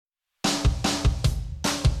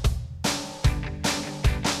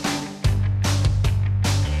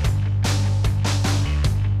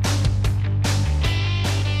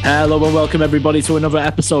Hello and welcome everybody to another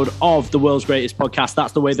episode of the world's greatest podcast.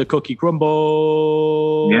 That's the way the cookie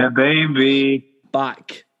crumbles. Yeah, baby.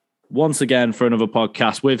 Back once again for another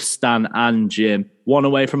podcast with Stan and Jim. One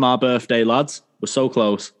away from our birthday, lads. We're so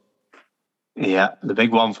close. Yeah, the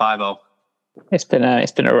big 150. It's been a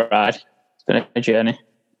ride. It's been a journey.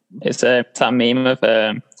 It's that meme of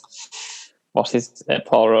what's his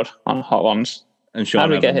Paul Rudd on Hot Ones. And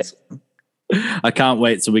Sean Evans. Get hit? I can't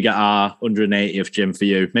wait till we get our 180th, Jim, for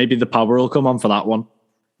you. Maybe the power will come on for that one.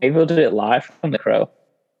 Maybe we'll do it live from the Crow.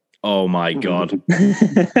 Oh my God.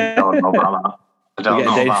 I don't know about that. I don't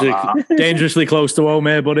know about that. Dangerously close to home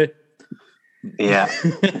here, buddy. Yeah.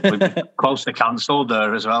 We'd be close to cancelled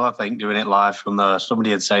there as well, I think, doing it live from there. Somebody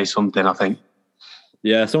would say something, I think.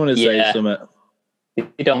 Yeah, someone would say something.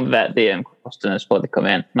 You don't vet the customers before they come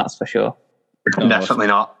in, that's for sure. No, definitely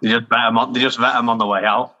not. They just vet them on the way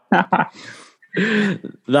out. That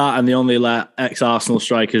and they only let ex-Arsenal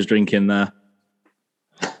strikers drink in there.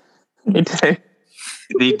 They do.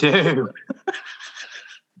 They do.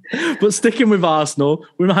 But sticking with Arsenal,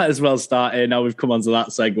 we might as well start here now we've come onto that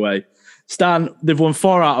segue. Stan, they've won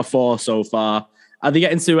 4 out of 4 so far. Are they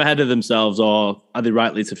getting too ahead of themselves, or are they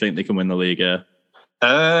rightly to think they can win the league here?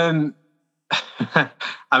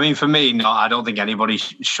 I mean, for me, no, I don't think anybody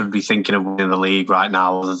should be thinking of winning the league right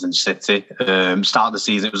now other than City. Start of the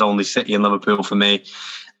season, it was only City and Liverpool for me.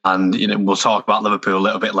 And, we'll talk about Liverpool a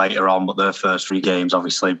little bit later on, but their first 3 games,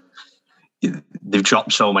 obviously, they've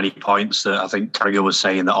dropped so many points that I think Carragher was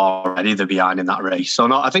saying that already they're behind in that race. So,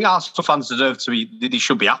 no, I think Arsenal fans deserve to be, they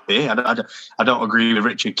should be happy. I don't agree with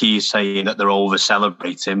Richard Keys saying that they're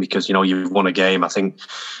over-celebrating because, you've won a game. I think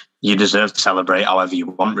you deserve to celebrate however you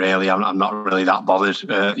want, really. I'm not really that bothered,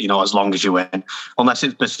 as long as you win. Unless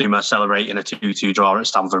it's Basuma celebrating a 2-2 draw at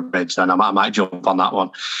Stamford Bridge, then I might jump on that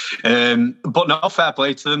one. But no, fair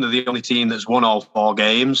play to them. They're the only team that's won all 4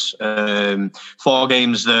 games. 4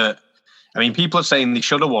 games that, people are saying they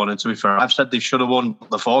should have won, and to be fair, I've said they should have won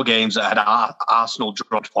the 4 games that had Arsenal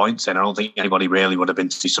dropped points in. I don't think anybody really would have been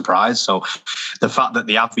too surprised. So the fact that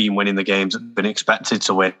they have been winning the games that have been expected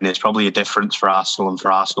to win is probably a difference for Arsenal and for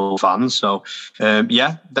Arsenal fans. So,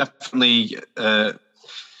 definitely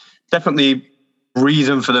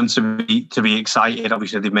reason for them to be excited.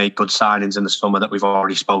 Obviously, they've made good signings in the summer that we've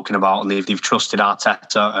already spoken about, and they've trusted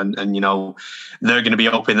Arteta, and they're going to be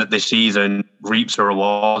hoping that this season reaps the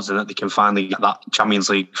rewards and that they can finally get that Champions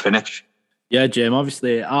League finish. Yeah, Jim,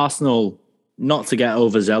 obviously Arsenal, not to get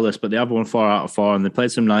overzealous, but they have won 4 out of 4 and they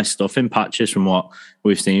played some nice stuff in patches from what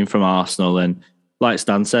we've seen from Arsenal. And like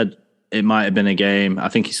Stan said, it might have been a game, I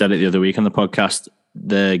think he said it the other week on the podcast,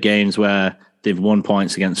 the games where they've won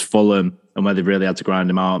points against Fulham and where they've really had to grind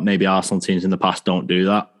them out. Maybe Arsenal teams in the past don't do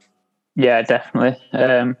that. Yeah, definitely.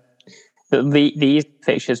 These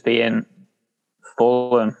fixtures being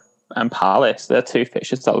Fulham and Palace, they're 2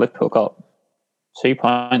 fixtures that Liverpool got 2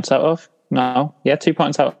 points out of. 2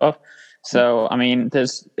 points out of. So,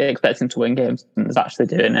 there's expecting to win games and there's actually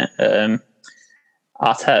doing it.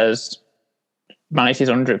 Arteta's managed his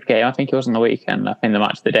 100th game. I think it was on the weekend. I think the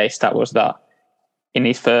match of the day stat was that in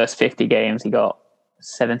his first 50 games, he got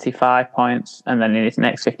 75 points. And then in his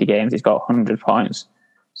next 50 games, he's got 100 points.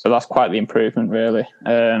 So that's quite the improvement, really.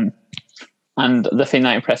 And the thing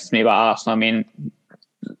that impresses me about Arsenal, I'm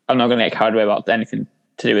not going to get carried away about anything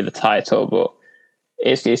to do with the title, but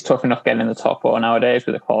it's tough enough getting in the top 4 nowadays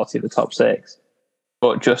with the quality of the top 6.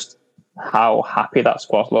 But just how happy that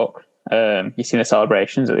squad look. You see the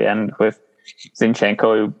celebrations at the end with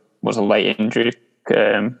Zinchenko, who was a late injury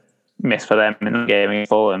miss for them in the game against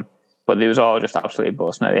Fulham. But they was all just absolutely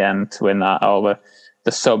buzzing at the end to win that. All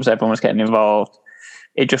the subs, everyone was getting involved.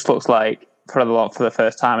 It just looks like for the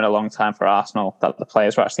first time in a long time for Arsenal that the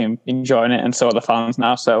players were actually enjoying it, and so are the fans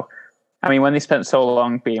now. So, when they spent so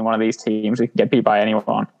long being one of these teams who can get beat by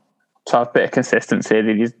anyone, to have a bit of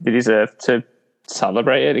consistency, they deserve to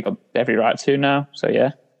celebrate it. They got every right to now. So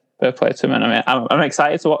yeah, fair play to them. And I'm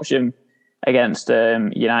excited to watch them against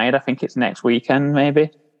United. I think it's next weekend, maybe.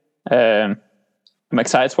 I'm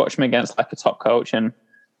excited to watch them against like a top coach and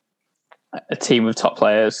a team with top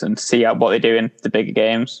players and see what they do in the bigger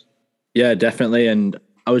games. Yeah, definitely. And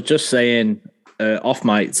I was just saying off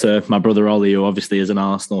mic to my brother Ollie, who obviously is an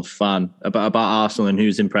Arsenal fan, about Arsenal and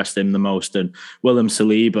who's impressed him the most. And William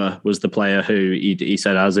Saliba was the player who he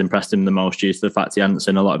said has impressed him the most due to the fact he hadn't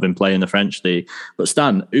seen a lot of him play in the French league. But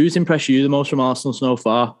Stan, who's impressed you the most from Arsenal so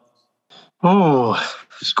far? Oh,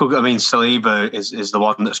 it's good. Saliba is the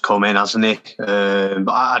one that's come in, hasn't he?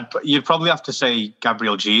 But you'd probably have to say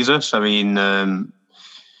Gabriel Jesus.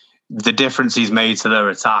 the difference he's made to their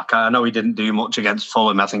attack. I know he didn't do much against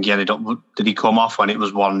Fulham. I think he ended up, did he come off when it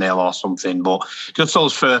was 1-0 or something? But just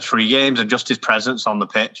those first 3 games and just his presence on the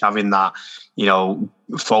pitch, having that,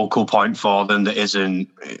 focal point for them that isn't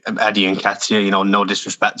Eddie Nketiah, no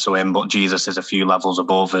disrespect to him, but Jesus is a few levels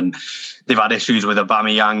above, and they've had issues with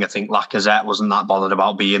Aubameyang. I think Lacazette wasn't that bothered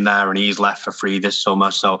about being there, and he's left for free this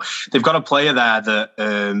summer. So they've got a player there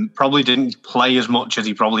that probably didn't play as much as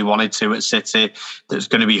he probably wanted to at City, that's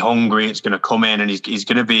going to be hungry, it's going to come in, and he's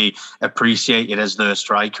going to be appreciated as their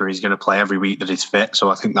striker. He's going to play every week that he's fit, so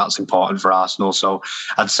I think that's important for Arsenal. So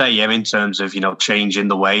I'd say him in terms of, changing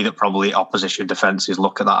the way that probably opposition defences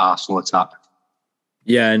look at that Arsenal attack.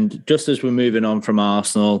 Yeah, and just as we're moving on from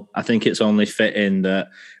Arsenal, I think it's only fitting that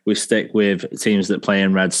we stick with teams that play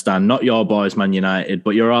in red stand. Not your boys, Man United,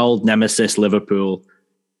 but your old nemesis, Liverpool.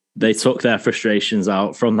 They took their frustrations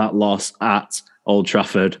out from that loss at Old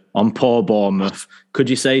Trafford on poor Bournemouth. Could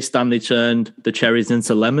you say Stanley turned the cherries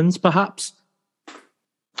into lemons, perhaps?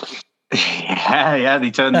 Yeah, they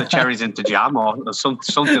turned the cherries into jam or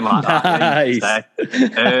something like that.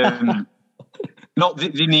 Nice. No, they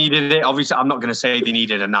needed it. Obviously, I'm not going to say they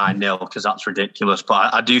needed a 9-0 because that's ridiculous,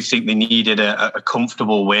 but I do think they needed a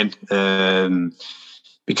comfortable win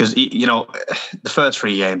because, the first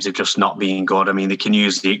 3 games have just not been good. I mean, they can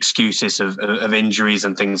use the excuses of injuries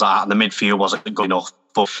and things like that, and the midfield wasn't good enough.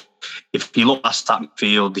 But if you look past that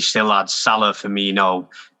midfield, they still had Salah, Firmino,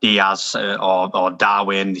 Diaz or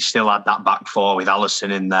Darwin. They still had that back four with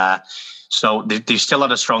Alisson in there. So they still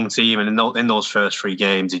had a strong team, and in those first 3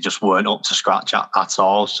 games, they just weren't up to scratch at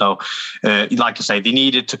all. So, like I say, they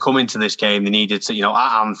needed to come into this game. They needed to,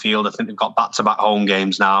 at Anfield, I think they've got back-to-back home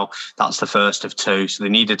games now. That's the first of 2. So they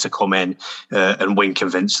needed to come in and win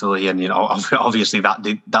convincingly. And, obviously that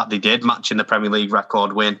they did, matching the Premier League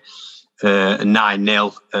record win,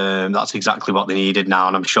 9-0. That's exactly what they needed now.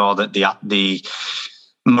 And I'm sure that the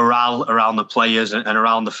morale around the players and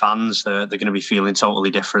around the fans, they're going to be feeling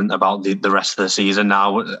totally different about the rest of the season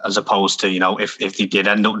now, as opposed to, if they did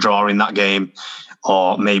end up drawing that game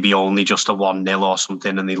or maybe only just a 1-0 or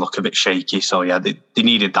something and they look a bit shaky. So, yeah, they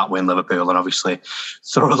needed that win, Liverpool, and obviously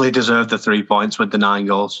thoroughly deserved the 3 points with the 9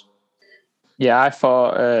 goals. Yeah, I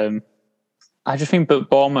thought, I just think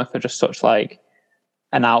Bournemouth are just such like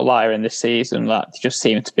an outlier in this season that just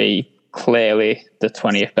seem to be clearly the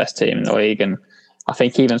 20th best team in the league. And I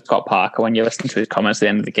think even Scott Parker, when you listen to his comments at the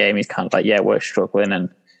end of the game, he's kind of like, yeah, we're struggling and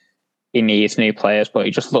he needs new players, but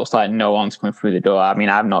it just looks like no one's coming through the door. I mean,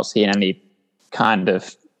 I've not seen any kind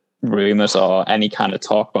of rumours or any kind of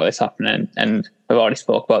talk about this happening, and we've already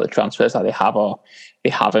spoke about the transfers that they have or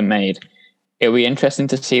they haven't made. It'll be interesting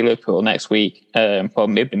to see Liverpool next week, well,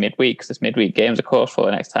 maybe midweek, because there's midweek games, of course, for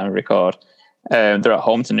the next time we record. They're at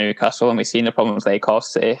home to Newcastle, and we've seen the problems they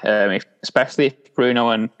caused City, especially if Bruno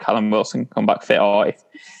and Callum Wilson come back fit, or if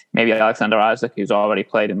maybe Alexander Isak, who's already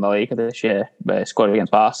played in the league this year, but scored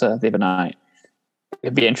against Barca the other night.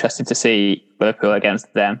 It'd be interesting to see Liverpool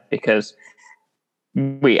against them, because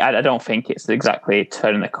I don't think it's exactly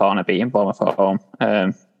turning the corner beating Bournemouth at home.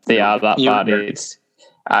 They are that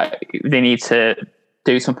bad. They need to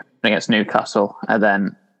do something against Newcastle, and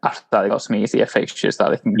then after that, they've got some easier fixtures that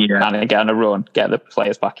they can kind of get on a run, get the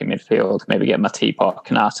players back in midfield, maybe get Matip or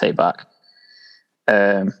Konate back.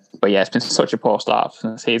 But yeah, it's been such a poor start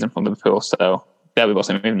for the season from Liverpool, so there we go,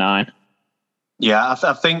 so move 9. Yeah,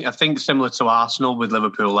 I think similar to Arsenal with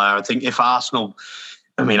Liverpool there. I think if Arsenal,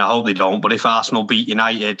 I mean, I hope they don't, but if Arsenal beat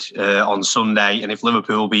United on Sunday, and if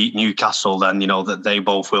Liverpool beat Newcastle, then, that they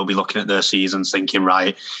both will be looking at their seasons thinking,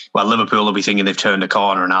 right, well, Liverpool will be thinking they've turned a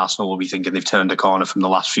corner, and Arsenal will be thinking they've turned a corner from the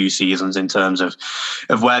last few seasons in terms of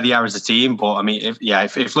where they are as a team. But, I mean,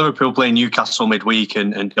 if Liverpool play Newcastle midweek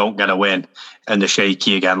and don't get a win, and they're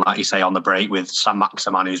shaky again, like you say, on the break with Sam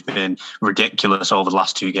Maximan, who's been ridiculous over the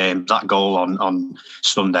last 2 games, that goal on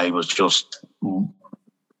Sunday was just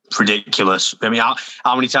ridiculous. I mean,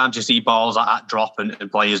 how many times do you see balls like that drop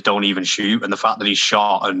and players don't even shoot? And the fact that he's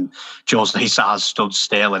shot and Jose Sar's stood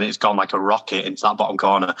still and it's gone like a rocket into that bottom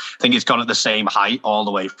corner. I think it's gone at the same height all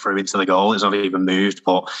the way through into the goal. It's not even moved.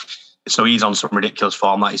 But so he's on some ridiculous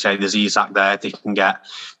form. Like you say, there's Isak there. They can get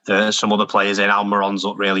some other players in. Almiron's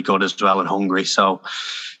look really good as well and hungry. So,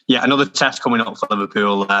 yeah, another test coming up for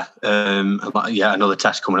Liverpool there. Another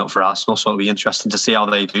test coming up for Arsenal. So it'll be interesting to see how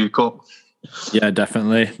they do cope. Yeah,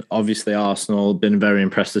 definitely. Obviously, Arsenal been very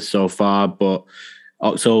impressive so far, but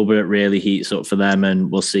October it really heats up for them,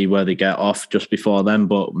 and we'll see where they get off just before then.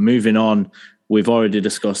 But moving on, we've already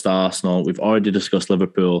discussed Arsenal, we've already discussed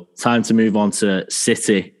Liverpool. Time to move on to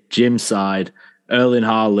City, Jim's side. Erling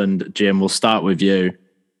Haaland, Jim, we'll start with you.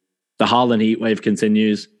 The Haaland heatwave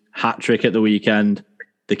continues. Hat-trick at the weekend.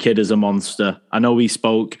 the kid is a monster. I know we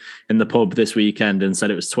spoke in the pub this weekend and said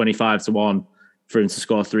it was 25-1 for him to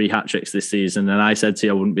score 3 hat-tricks this season. And I said to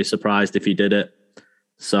you, I wouldn't be surprised if he did it.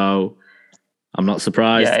 So I'm not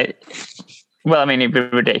surprised. Yeah. Well, I mean, it'd be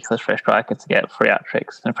ridiculous for a striker to get 3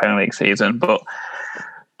 hat-tricks in a Premier League season. But,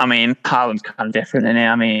 I mean, Haaland's kind of different in it.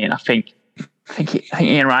 I mean, I think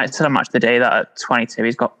Ian Wright said on Match of the Day that at 22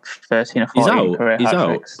 he's got 13 or 14 career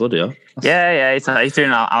hat-tricks. Bloody hell. Yeah, he's doing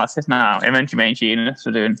analysis now. Him and Jermaine Genius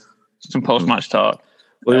are doing some post-match talk.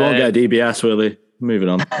 Well, he won't get a DBS, will he? Moving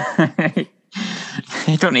on.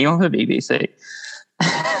 You don't need one for the BBC.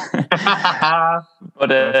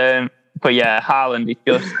 But yeah, Haaland,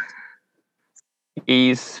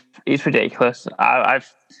 he's ridiculous. I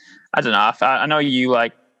don't know. I know you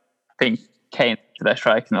think Kane's the best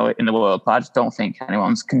striker in the world, but I just don't think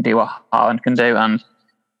anyone can do what Haaland can do. And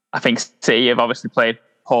I think City have obviously played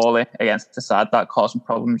poorly against a side that caused them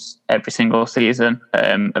problems every single season.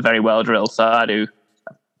 A very well-drilled side who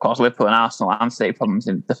caused Liverpool and Arsenal and City problems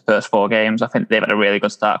in the first 4 games. I think they've had a really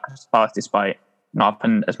good start, despite not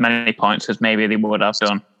having as many points as maybe they would have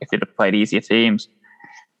done if they'd have played easier teams.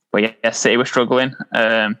 But yeah, City were struggling.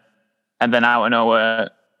 And then out of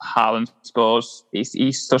nowhere, Haaland scores.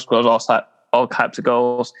 He still scores all types of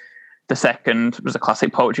goals. The second was a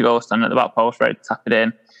classic poacher goal, standing at the back post, ready to tap it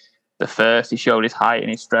in. The first, he showed his height and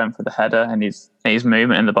his strength for the header and his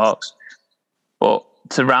movement in the box. But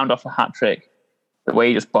to round off a hat-trick, the way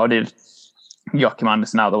he just bodied Joachim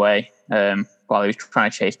Andersen out of the way while he was trying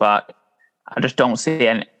to chase back, I just don't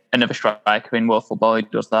see another striker in world football who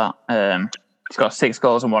does that. He's got 6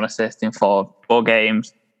 goals and 1 assist in 4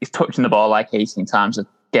 games. He's touching the ball 18 times a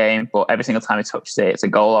game, but every single time he touches it, it's a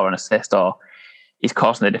goal or an assist, or he's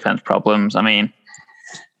causing the defence problems. I mean,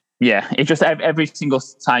 yeah, it's just every single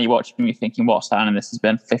time you watch him, you're thinking, what signing this has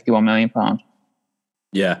been? £51 million.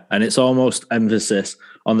 Yeah, and it's almost emphasis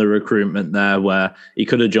on the recruitment there, where he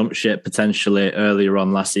could have jumped ship potentially earlier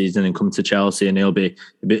on last season and come to Chelsea, and he'll be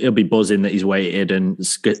buzzing that he's waited, and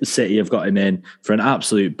City have got him in for an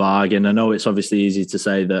absolute bargain. I know it's obviously easy to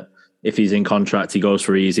say that if he's in contract, he goes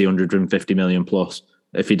for easy 150 million plus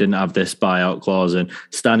if he didn't have this buyout clause. And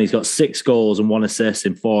Stan, he's got 6 goals and 1 assist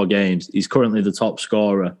in 4 games. He's currently the top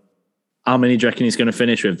scorer. How many do you reckon he's going to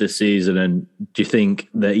finish with this season? And do you think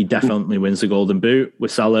that he definitely wins the Golden Boot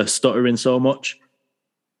with Salah stuttering so much?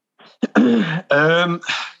 Well,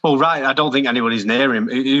 right. I don't think anybody's near him.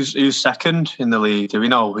 Who's second in the league? Do we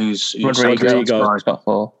know who's Rodrigo's got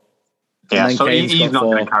 4? Yeah, so he's not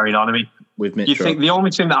going to carry on. I mean, with Mitro. You think the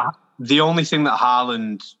only thing that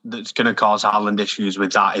Haaland that's going to cause Haaland issues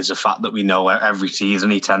with that is the fact that we know every season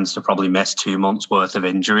he tends to probably miss 2 months worth of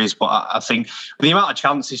injuries. But I think the amount of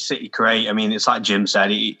chances City create, I mean, it's like Jim said,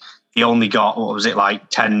 he only got,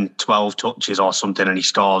 10, 12 touches or something, and he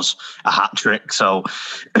scores a hat-trick. So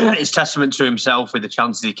it's testament to himself with the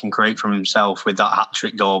chances he can create from himself with that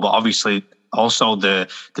hat-trick goal. But obviously also the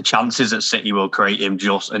chances that City will create him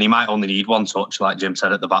and he might only need 1 touch, like Jim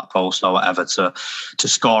said, at the back post or whatever to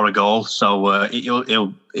score a goal. So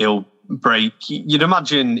he'll break. You'd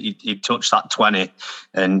imagine he'd touch that 20,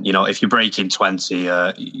 and if you're breaking 20,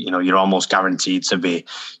 you're almost guaranteed to be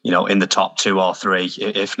in the top 2 or 3,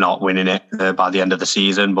 if not winning it by the end of the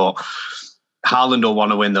season. But Haaland will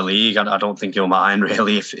want to win the league. I don't think he'll mind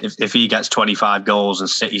really if he gets 25 goals and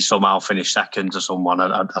City somehow finish second to someone.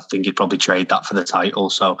 I think he'd probably trade that for the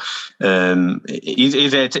title. So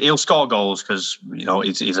he'll score goals because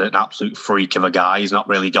he's an absolute freak of a guy. He's not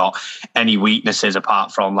really got any weaknesses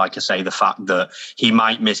apart from, like I say, the fact that he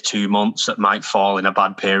might miss 2 months that might fall in a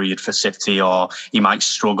bad period for City, or he might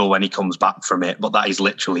struggle when he comes back from it. But that is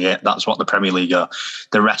literally it. That's what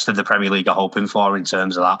the rest of the Premier League are hoping for in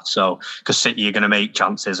terms of that. So because you're going to make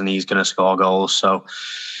chances and he's going to score goals, so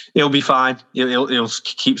he'll be fine. He'll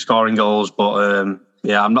keep scoring goals, but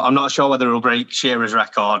I'm not sure whether he'll break Shearer's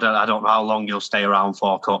record. I don't know how long he'll stay around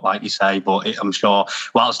for Cup, like you say, but I'm sure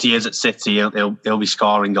whilst he is at City, he'll be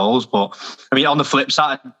scoring goals. But I mean, on the flip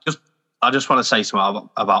side, I just want to say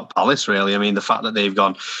something about Palace, really. I mean, the fact that they've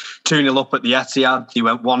gone 2-0 up at the Etihad, he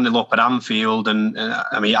went 1-0 up at Anfield, and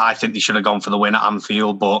I mean, I think they should have gone for the win at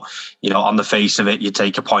Anfield, but, on the face of it, you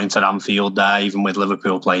take a point at Anfield there, even with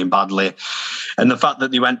Liverpool playing badly. And the fact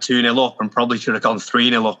that they went 2-0 up and probably should have gone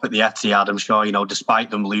 3-0 up at the Etihad, I'm sure,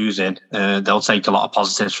 despite them losing, they'll take a lot of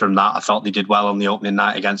positives from that. I thought they did well on the opening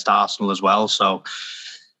night against Arsenal as well, so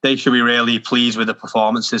they should be really pleased with the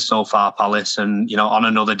performances so far, Palace. And, on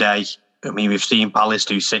another day, I mean, we've seen Palace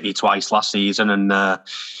do City twice last season, and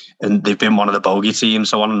and they've been one of the bogey teams.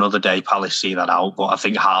 So on another day, Palace see that out. But I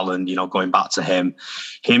think Haaland, going back to him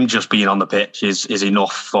just being on the pitch is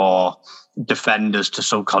enough for defenders to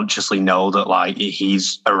subconsciously know that like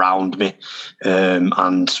he's around me,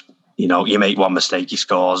 and you make one mistake, he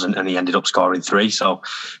scores, and he ended up scoring 3. So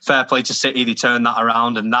fair play to City, they turned that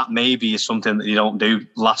around, and that maybe is something that they don't do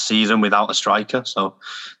last season without a striker. So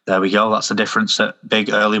there we go. That's the difference that big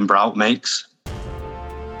Erling Braut makes.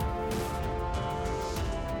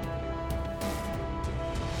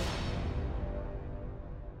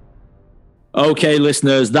 Okay,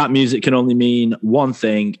 listeners, that music can only mean one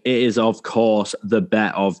thing. It is, of course, the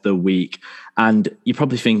bet of the week. And you're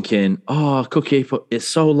probably thinking, oh, Cookie, it's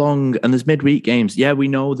so long and there's midweek games. Yeah, we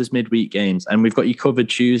know there's midweek games. And we've got you covered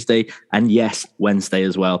Tuesday and, yes, Wednesday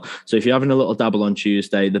as well. So if you're having a little dabble on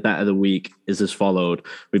Tuesday, the bet of the week is as followed.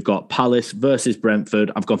 We've got Palace versus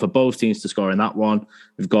Brentford. I've gone for both teams to score in that one.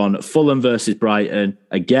 We've gone Fulham versus Brighton.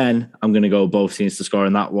 Again, I'm going to go both teams to score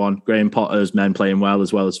in that one. Graham Potter's men playing well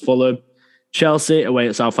as Fulham. Chelsea away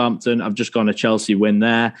at Southampton. I've just gone a Chelsea win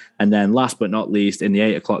there. And then last but not least, in the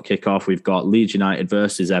 8 o'clock kickoff, we've got Leeds United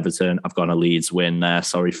versus Everton. I've gone a Leeds win there.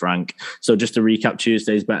 Sorry, Frank. So just to recap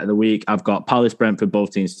Tuesday's bet of the week, I've got Palace, Brentford,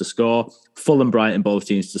 both teams to score. Fulham, Brighton, both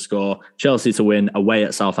teams to score. Chelsea to win away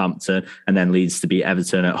at Southampton. And then Leeds to beat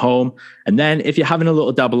Everton at home. And then if you're having a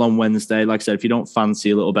little dabble on Wednesday, like I said, if you don't fancy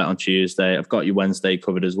a little bet on Tuesday, I've got your Wednesday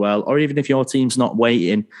covered as well. Or even if your team's not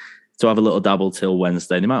waiting to have a little dabble till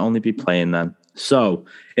Wednesday, they might only be playing then. So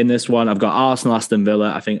in this one, I've got Arsenal, Aston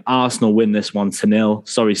Villa. I think Arsenal win this one 2-0.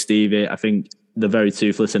 Sorry, Stevie. I think they're very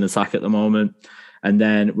toothless in attack at the moment. And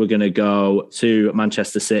then we're going to go to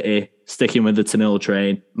Manchester City, sticking with the 2-0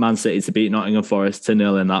 train. Man City to beat Nottingham Forest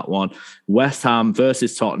 2-0 in that one. West Ham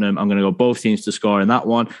versus Tottenham. I'm going to go both teams to score in that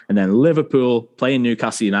one. And then Liverpool playing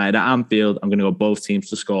Newcastle United at Anfield. I'm going to go both teams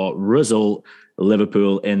to score. Result,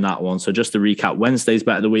 Liverpool in that one. So just to recap Wednesday's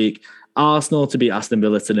bet of the week, Arsenal to beat Aston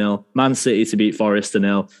Villa 2-0, Man City to beat Forest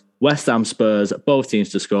 2-0, West Ham Spurs, both teams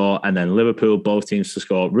to score, and then Liverpool, both teams to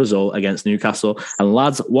score. Result against Newcastle. And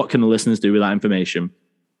lads, what can the listeners do with that information?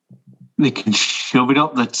 They can shove it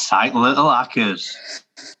up the tight little hackers.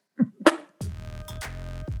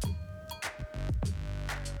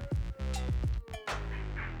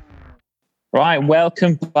 Right,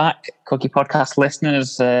 welcome back, Cookie Podcast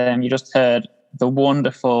listeners. You just heard the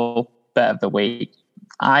wonderful bet of the week.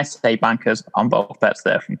 I say bankers on both bets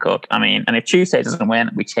there from Cook. I mean, and if Tuesday doesn't win,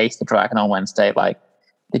 we chase the dragon on Wednesday like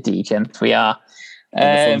the degens we are.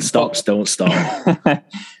 The fun stocks don't stop.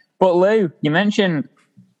 But Lou, you mentioned,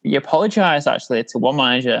 you apologised actually to one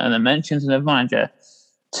manager and then mentioned another manager.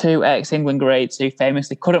 2 ex-England greats who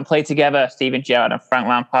famously couldn't play together, Steven Gerrard and Frank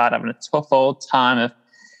Lampard, having a tough old time of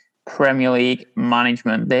Premier League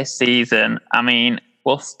management this season. I mean,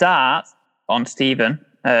 we'll start on Steven,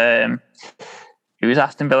 whose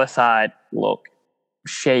Aston Villa side look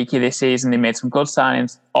shaky this season. They made some good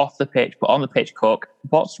signings off the pitch, but on the pitch, Cook,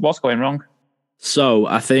 what's going wrong? So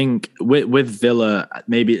I think with Villa,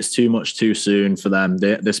 maybe it's too much too soon for them.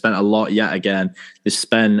 They spent a lot yet again. They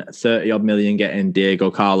spent 30 odd million getting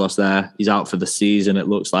Diego Carlos there. He's out for the season, it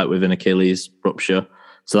looks like, with an Achilles rupture.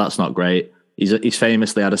 So that's not great. He's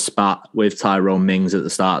famously had a spat with Tyrone Mings at the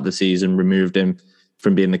start of the season, removed him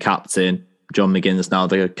from being the captain. John McGinn's now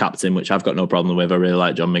the captain, which I've got no problem with. I really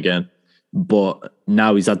like John McGinn. But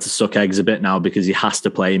now he's had to suck eggs a bit now because he has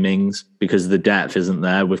to play Mings because the depth isn't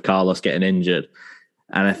there with Carlos getting injured.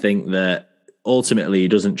 And I think that ultimately he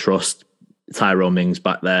doesn't trust Tyrone Mings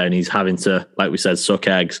back there and he's having to, like we said, suck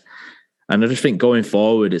eggs. And I just think going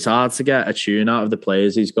forward, it's hard to get a tune out of the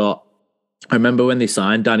players he's got. I remember when they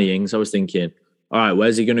signed Danny Ings, I was thinking, all right,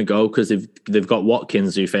 where's he going to go? Because they've got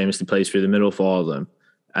Watkins, who famously plays through the middle for them.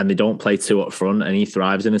 And they don't play 2 up front, and he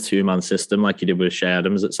thrives in a 2-man system like he did with Shea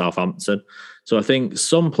Adams at Southampton. So I think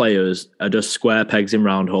some players are just square pegs in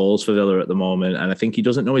round holes for Villa at the moment, and I think he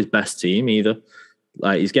doesn't know his best team either.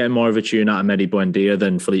 Like, he's getting more of a tune out of Mehdi Buendia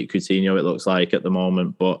than Philippe Coutinho, it looks like, at the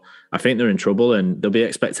moment. But I think they're in trouble, and there'll be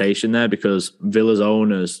expectation there because Villa's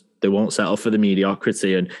owners, they won't settle for the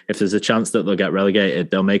mediocrity. And if there's a chance that they'll get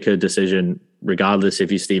relegated, they'll make a decision regardless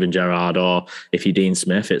if you're Steven Gerrard or if you're Dean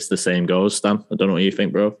Smith. It's the same goes, Stan. I don't know what you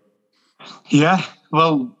think, bro. Yeah,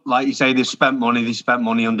 well, like you say, they've spent money. They spent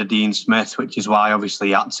money under Dean Smith, which is why obviously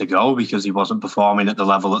he had to go because he wasn't performing at the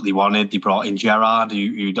level that they wanted. They brought in Gerrard,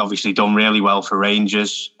 who'd obviously done really well for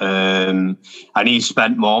Rangers, and he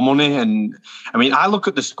spent more money. And I mean, I look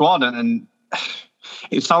at the squad and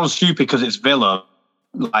it sounds stupid because it's Villa.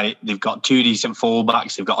 Like, they've got 2 decent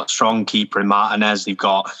fullbacks. They've got a strong keeper in Martinez. They've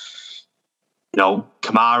got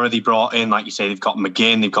Kamara they brought in, like you say, they've got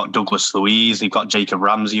McGinn, they've got Douglas Luiz, they've got Jacob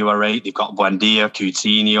Ramsey, who are great, they've got Buendia,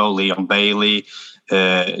 Coutinho, Leon Bailey,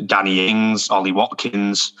 Danny Ings, Ollie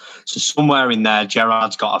Watkins. So somewhere in there,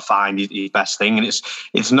 Gerrard's got to find his best thing, and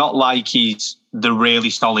it's not like he's the really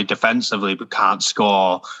solid defensively but can't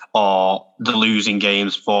score, or the losing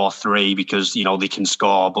games 4-3 because they can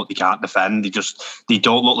score but they can't defend. They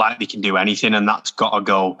don't look like they can do anything, and that's got to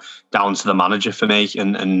go down to the manager for me.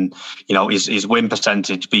 And his win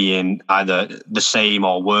percentage being either the same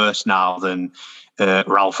or worse now than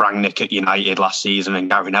Ralph Rangnick at United last season and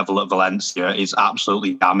Gary Neville at Valencia is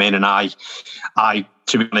absolutely damning. And I,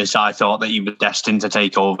 to be honest, I thought that he was destined to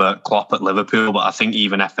take over Klopp at Liverpool, but I think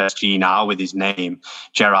even FSG now with his name,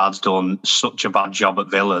 Gerrard's done such a bad job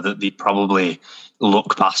at Villa that they probably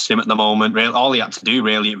look past him at the moment. Really, all he had to do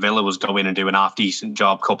really at Villa was go in and do an half-decent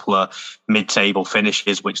job, couple of mid-table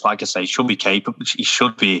finishes, which, like I say, should be capable. He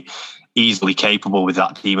should be easily capable with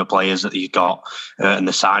that team of players that he's got and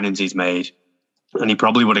the signings he's made. And he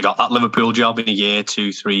probably would have got that Liverpool job in a year,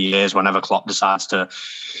 2-3 years, whenever Klopp decides to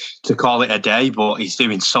call it a day. But he's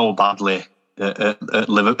doing so badly at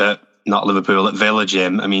Villa,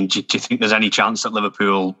 Jim. I mean, do you think there's any chance that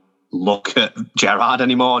Liverpool look at Gerrard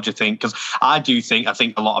anymore? Do you think? Because I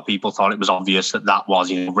think a lot of people thought it was obvious that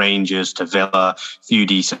was, Rangers to Villa, few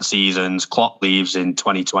decent seasons. Klopp leaves in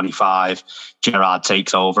 2025. Gerrard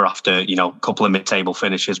takes over after, a couple of mid-table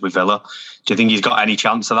finishes with Villa. Do you think he's got any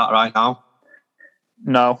chance of that right now?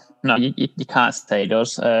 No, you can't say he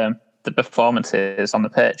does. The performances on the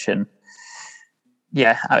pitch, and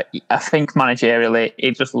I think managerially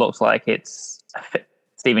it just looks like it's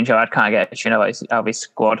Steven Gerrard can't get out of his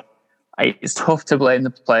squad. It's tough to blame the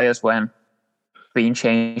players when being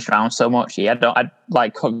changed around so much.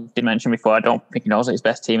 Like Cook did mention before, I don't think he knows what his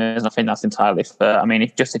best team is, and I think that's entirely fair. I mean,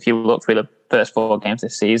 if you look through the first 4 games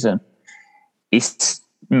this season, he's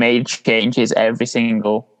made changes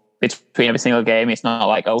between every single game. It's not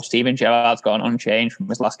like, Steven Gerrard's gone unchanged from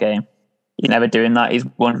his last game. He's never doing that. He's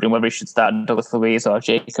wondering whether he should start Douglas Luiz or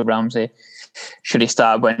Jacob Ramsey. Should he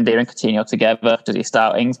start Buendia and Coutinho together? Does he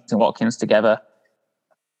start Ings and Watkins together?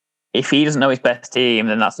 If he doesn't know his best team,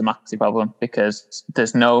 then that's a massive problem, because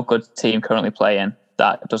there's no good team currently playing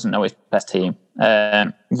that doesn't know his best team.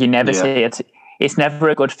 You never see it. It's never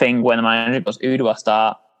a good thing when the manager goes, who do I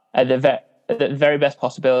start? At the very best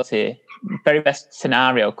possibility, very best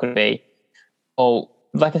scenario could be,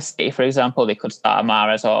 like a City, for example, they could start a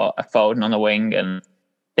Mahrez or a Foden on the wing and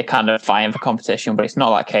they're kind of fighting for competition, but it's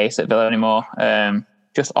not that case at Villa anymore.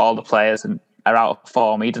 Just all the players are out of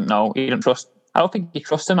form. He don't trust. I don't think he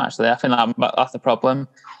trusts him, actually. I think that's the problem.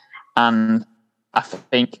 And I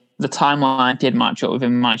think the timeline did match up with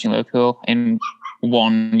him managing Liverpool in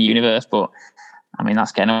one universe, but I mean,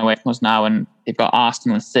 that's getting away from us now, and they've got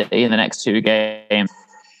Arsenal and City in the next 2 games.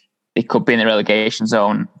 They could be in the relegation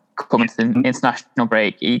zone coming to the international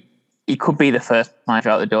break. He could be the first manager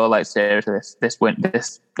out the door, like seriously,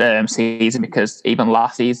 this season, because even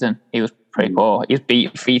last season he was pretty poor. He's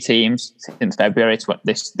beat 3 teams since February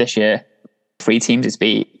this year. 3 teams he's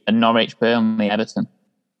beat: Norwich, Burnley, Everton.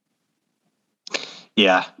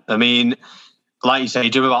 Yeah, I mean, like you say,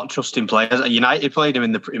 Jim, about trusting players. United played him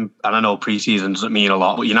and I know pre-season doesn't mean a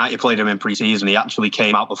lot, but United played him in pre-season. He actually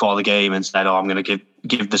came out before the game and said, I'm going to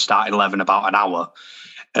give the starting 11 about an hour.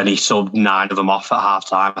 And he subbed 9 of them off at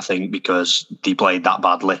half-time, I think, because they played that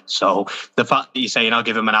badly. So the fact that you're saying, I'll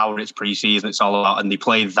give him an hour, it's pre-season, it's all about, and they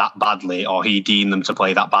played that badly, or he deemed them to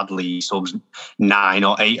play that badly, he subs 9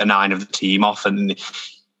 or 8 or 9 of the team off, and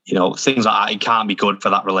things like that, it can't be good for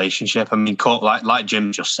that relationship. I mean, like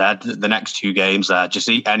Jim just said, the next 2 games there, do you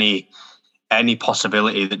see any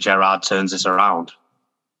possibility that Gerrard turns this around?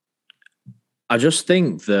 I just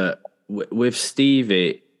think that with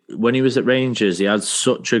Stevie, when he was at Rangers, he had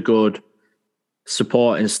such a good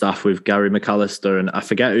supporting staff with Gary McAllister, and I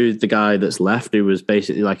forget who the guy that's left, who was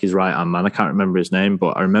basically like his right-hand man. I can't remember his name,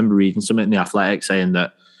 but I remember reading something in The Athletic saying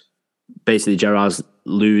that basically Gerrard's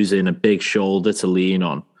losing a big shoulder to lean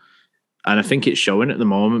on. And I think it's showing at the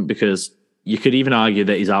moment, because you could even argue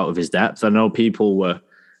that he's out of his depth. I know people were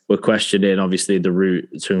questioning, obviously, the route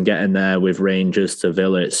to him getting there with Rangers to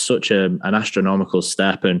Villa. It's such an astronomical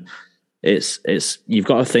step, and it's you've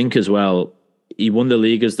got to think as well. He won the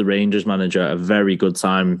league as the Rangers manager at a very good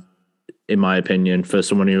time, in my opinion, for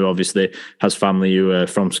someone who obviously has family who are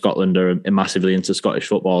from Scotland, are massively into Scottish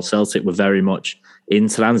football. Celtic were very much in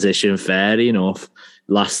transition, fair enough,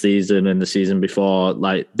 last season and the season before.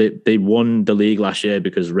 Like they won the league last year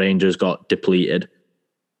because Rangers got depleted,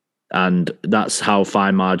 and that's how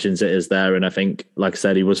fine margins it is there. And I think, like I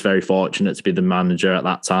said, he was very fortunate to be the manager at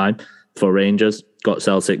that time for Rangers, got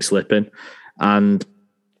Celtic slipping. And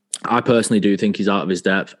I personally do think he's out of his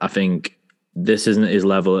depth. I think this isn't his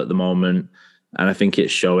level at the moment, and I think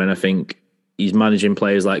it's showing. I think he's managing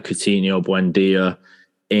players like Coutinho, Buendia,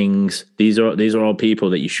 Ings. These are all people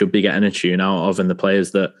that you should be getting a tune out of, and the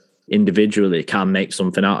players that individually can make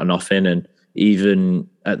something out of nothing. And even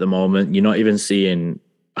at the moment, you're not even seeing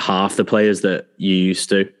half the players that you used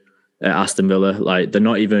to at Aston Villa. Like, they're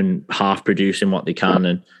not even half producing what they can.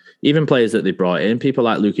 And even players that they brought in, people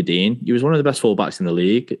like Luca Dean, he was one of the best fullbacks in the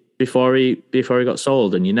league before he got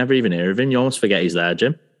sold, and you never even hear of him. You almost forget he's there,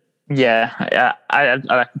 Jim. Yeah,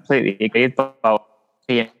 I completely agree about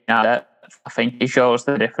being out there. I think he shows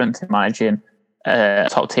the difference in managing a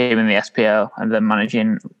top team in the SPL and then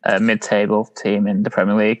managing a mid-table team in the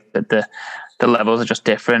Premier League. That the levels are just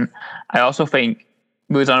different. I also think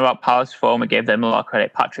we was on about Palace form. We gave them a lot of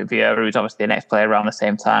credit. Patrick Vieira, who's obviously the next player around the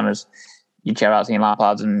same time as your Gerrards and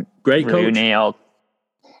Lampards and Great Rooney.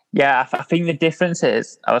 Yeah, I think the difference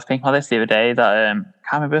is, I was thinking about this the other day, that I can't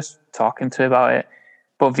remember us talking to about it,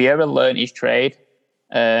 but Vieira learned his trade.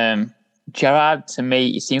 Gerrard, to me,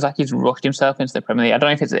 it seems like he's rushed himself into the Premier League. I don't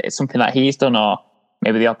know if it's something that he's done or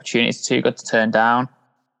maybe the opportunity is too good to turn down.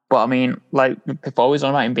 But I mean, like before, we was on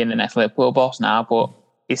about him being the next Liverpool boss now, but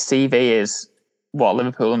his CV is what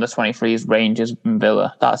Liverpool under 23s, Rangers, and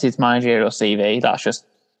Villa. That's his managerial CV. That's just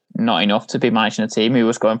not enough to be managing a team who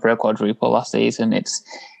was going for a quadruple last season. It's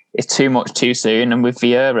too much too soon. And with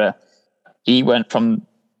Vieira, he went from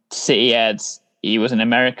City heads. He was in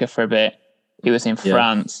America for a bit. He was in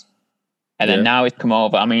France. And then now he's come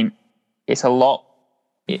over. I mean, it's a lot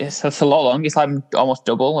long. It's like almost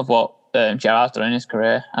double of what Gerrard's done in his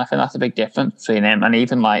career. And I think that's a big difference between him and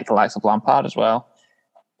even like the likes of Lampard as well.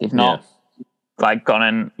 They've not like gone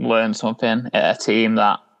and learned something at a team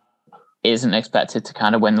that isn't expected to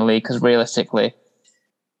kind of win the league, because realistically,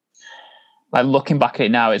 like looking back at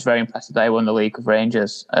it now, it's very impressive they won the league with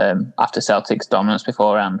Rangers after Celtic's dominance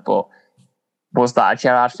beforehand. But was that a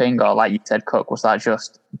Gerrard thing, or like you said, Cook, was that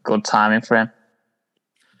just good timing for him?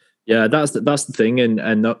 Yeah, that's the thing,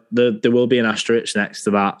 and there will be an asterisk next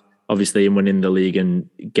to that, obviously, in winning the league and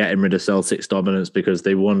getting rid of Celtic's dominance, because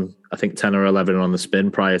they won, I think, 10 or 11 on the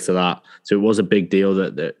spin prior to that. So it was a big deal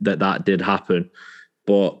that did happen.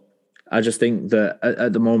 But I just think that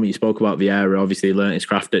at the moment, you spoke about Vieira, obviously he learned his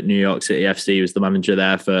craft at New York City FC, he was the manager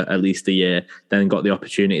there for at least a year, then got the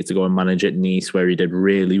opportunity to go and manage at Nice, where he did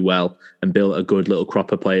really well and built a good little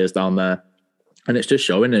crop of players down there. And it's just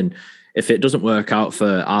showing. And if it doesn't work out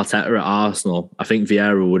for Arteta at Arsenal, I think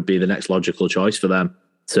Vieira would be the next logical choice for them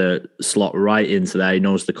to slot right into there. He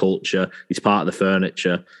knows the culture, he's part of the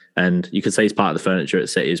furniture. And you could say he's part of the furniture at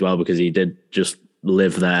City as well, because he did just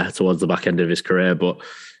live there towards the back end of his career. But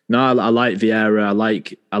no, I like Vieira.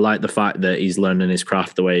 I like the fact that he's learning his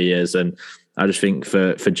craft the way he is. And I just think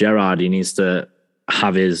for Gerrard, he needs to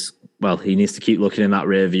keep looking in that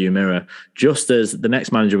rear view mirror, just as the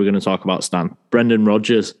next manager we're going to talk about, Stan, Brendan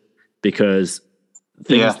Rodgers, because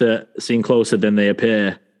things that seem closer than they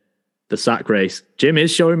appear, the sack race. Jim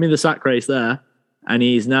is showing me the sack race there, and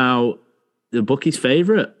he's now the bookie's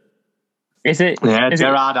favourite. Is it? Yeah,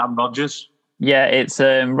 Gerrard and Rodgers. Yeah, it's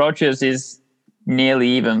Rodgers is nearly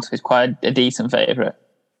even, so he's quite a decent favourite.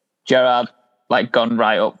 Gerrard like gone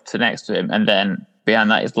right up to next to him, and then behind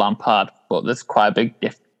that is Lampard, but there's quite a big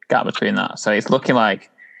gap between that. So it's looking like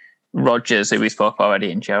Rodgers, who we spoke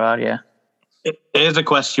already, and Gerrard. Yeah. Here's a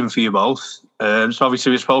question for you both. So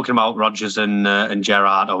obviously we've spoken about Rodgers and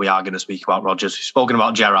Gerrard, or we are going to speak about Rodgers. We've spoken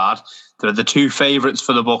about Gerrard. They're the two favourites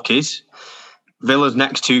for the bookies. Villa's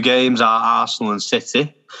next two games are Arsenal and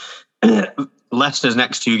City. Leicester's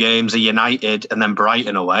next two games are United and then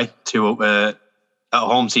Brighton away. At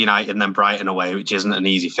home to United and then Brighton away, which isn't an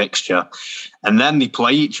easy fixture. And then they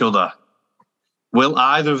play each other. Will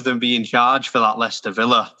either of them be in charge for that Leicester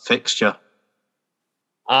Villa fixture?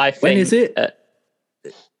 I think. When is it?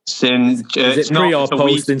 Is it pre or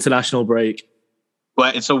post international break?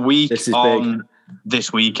 Well, it's a week on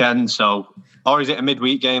this weekend. So, or is it a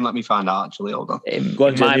midweek game? Let me find out. Actually, hold on.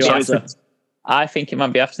 I think it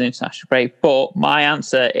might be after the international break, but my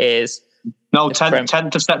answer is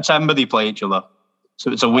 10th of September they play each other.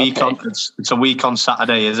 So it's a week on. It's a week on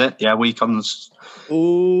Saturday, is it? Yeah, week on.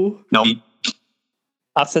 Ooh, no.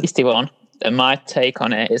 That's a tasty one. And my take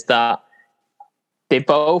on it is that they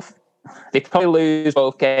probably lose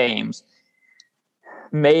both games.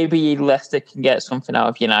 Maybe Leicester can get something out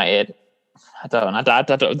of United. I don't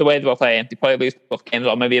know. The way they're playing, they probably lose both games,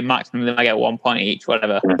 or maybe a maximum they might get 1 point each,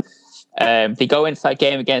 whatever. They go into that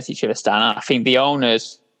game against each other, Stan. I think the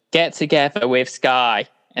owners get together with Sky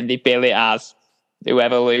and they bill it as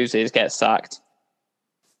whoever loses gets sacked.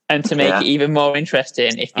 And to make it even more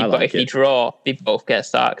interesting, if they draw, they both get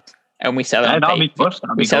sacked, and we sell it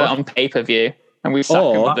on pay-per-view, and we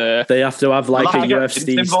sack them. They have to have like a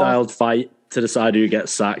UFC-styled fight to decide who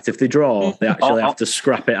gets sacked. If they draw, they actually have to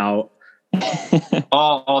scrap it out.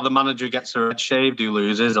 or the manager gets a red shaved who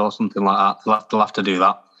loses, or something like that. They'll have to do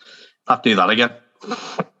that. Have to do that again.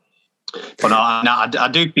 But no, I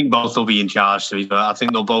do think both will be in charge. But I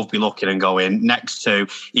think they'll both be looking and going next to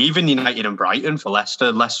even United and Brighton for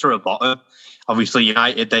Leicester. Leicester at bottom. Obviously,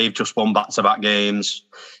 United, they've just won back-to-back games.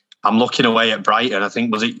 I'm looking away at Brighton. I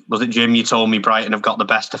think was it Jim? You told me Brighton have got the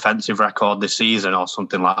best defensive record this season, or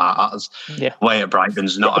something like that. Away at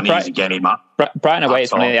Brighton's not an easy game. Brighton away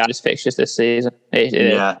is one of the hardest fixtures this season.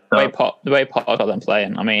 The way Potter got them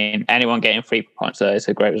playing. I mean, anyone getting 3 points there is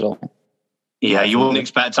a great result. Yeah, you wouldn't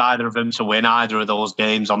expect either of them to win either of those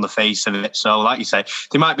games on the face of it. So, like you say,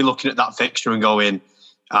 they might be looking at that fixture and going,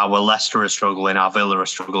 well, Leicester are struggling, our Villa are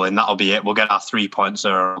struggling. That'll be it. We'll get our 3 points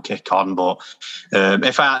or kick on. But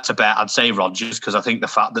if I had to bet, I'd say Rodgers, because I think the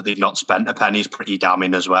fact that they've not spent a penny is pretty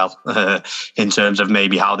damning as well, in terms of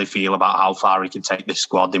maybe how they feel about how far he can take this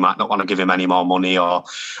squad. They might not want to give him any more money or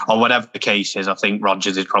whatever the case is. I think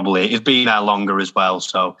Rodgers is he's been there longer as well,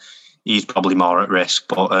 so he's probably more at risk.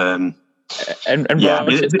 But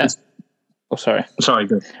sorry.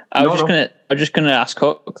 Good. I was just gonna ask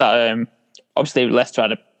Cook that obviously Leicester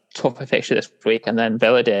had a tougher fixture this week, and then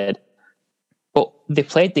Villa did, but they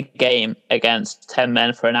played the game against 10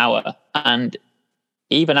 men for an hour, and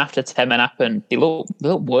even after 10 men happened, they look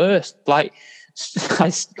worse. Like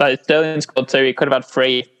Sterling scored 2, he could have had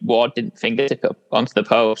 3. Ward didn't fingertip it onto the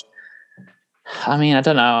post. I mean, I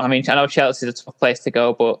don't know. I mean, I know Chelsea's a tough place to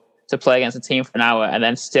go, but to play against a team for an hour and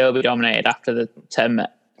then still be dominated after the 10,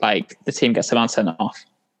 like the team gets them sent off.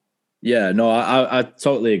 Yeah, no, I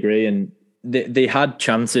totally agree. And they had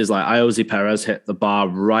chances. Like Ayoze Perez hit the bar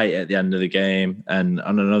right at the end of the game, and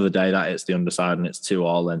on another day that hits the underside and it's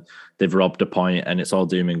 2-2, and they've robbed a point, and it's all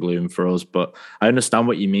doom and gloom for us. But I understand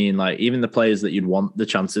what you mean. Like even the players that you'd want the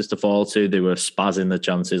chances to fall to, they were spazzing the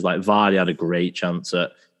chances. Like Vardy had a great chance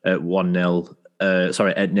at 1-0, at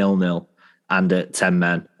 0-0 and at 10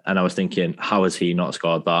 men. And I was thinking, how has he not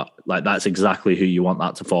scored that? Like, that's exactly who you want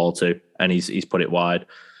that to fall to. And he's put it wide.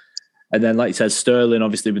 And then, like you said, Sterling,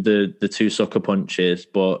 obviously, with the 2 sucker punches,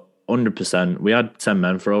 but 100%, we had 10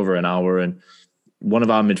 men for over an hour. And one of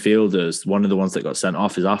our midfielders, one of the ones that got sent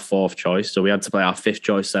off, is our 4th choice. So we had to play our 5th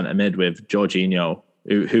choice centre mid with Jorginho,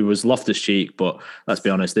 who was Loftus-Cheek. But let's be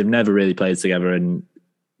honest, they've never really played together. And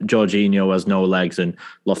Jorginho has no legs, and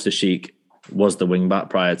Loftus-Cheek was the wing back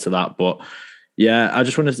prior to that. But yeah, I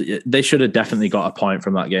just wanted to, they should have definitely got a point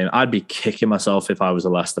from that game. I'd be kicking myself if I was a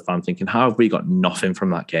Leicester fan, thinking, how have we got nothing from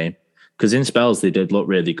that game? Because in spells, they did look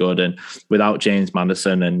really good. And without James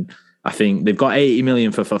Maddison, and I think they've got 80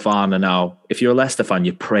 million for Fofana now. If you're a Leicester fan,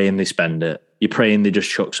 you're praying they spend it. You're praying they just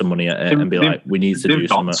chuck some money at it and be like, we need to do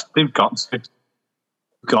something. They've got to.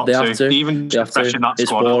 They have to. Even they have to. That it's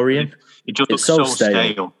squad boring. It just looks so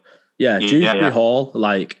stale. Yeah, Dewsbury Hall,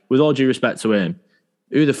 like, with all due respect to him,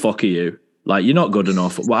 who the fuck are you? Like, you're not good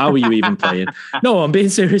enough. Well, how are you even playing? No, I'm being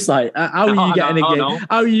serious. Like, how are you getting a game? No.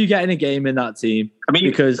 How are you getting a game in that team? I mean,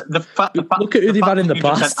 because look at who they've had in the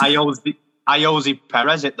past. Ayoze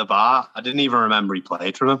Perez at the bar. I didn't even remember he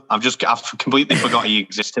played for him. I've completely forgot he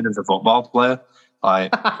existed as a football player.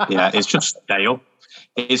 Like, yeah, it's just stale.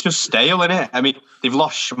 It's just stale, isn't it? I mean, they've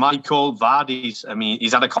lost Schmeichel, Vardy's. I mean,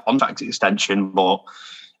 he's had a contract extension, but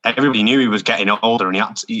everybody knew he was getting older,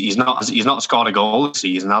 and he's not scored a goal this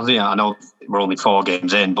season, has he? I know we're only 4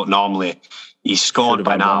 games in, but normally he's scored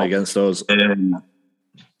by now against us.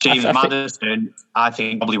 James Maddison, I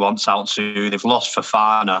think, probably wants out too. They've lost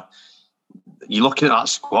Fofana. You're looking at that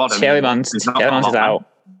squad. Tielemans is out.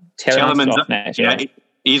 Tielemans off next year. Yeah,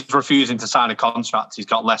 he's refusing to sign a contract. He's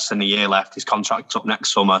got less than a year left. His contract's up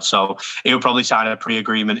next summer, so he'll probably sign a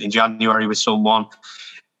pre-agreement in January with someone.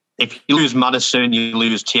 If you lose Maddison, you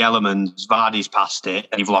lose Tielemans, Vardy's past it,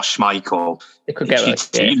 and you've lost Schmeichel. It could get and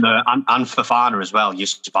Fofana as well. Your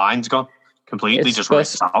spine's gone completely, just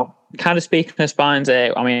ripped out. Kind of speaking of spines,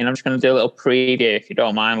 I mean, I'm just going to do a little preview, if you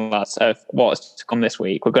don't mind, lads, of what's to come this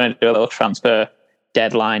week. We're going to do a little transfer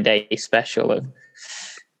deadline day special of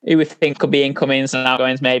who we think could be incomings and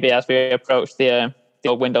outgoings, maybe as we approach the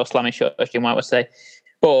old window slamming shut, as you might say.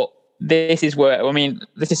 But this is where, I mean,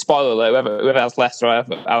 this is spoiler alert, whoever has Leicester or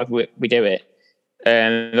however we do it.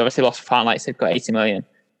 Obviously lost Fofana, like I said, got 80 million.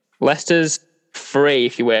 Leicester's three,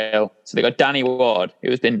 if you will. So they got Danny Ward, who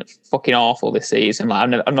has been fucking awful this season.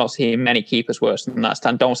 Like I've not seen many keepers worse than that.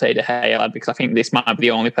 Stan, don't say De Gea, lad, because I think this might be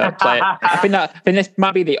the only player. I think this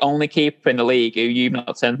might be the only keeper in the league who you've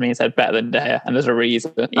not sent me and said better than De Gea, and there's a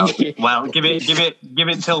reason. Oh, well, give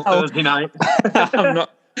it till Thursday night. I'm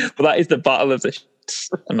not. Well, that is the battle of the.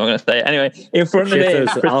 I'm not going to say it anyway. In front of it,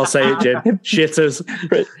 I'll say it, Jim. Shitters.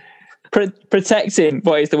 Protecting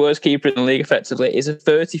what is the worst keeper in the league effectively is a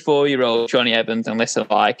 34-year-old Johnny Evans, unless I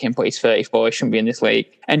like him, but he's 34, he shouldn't be in this league.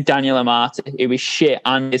 And Daniel Amati, who is shit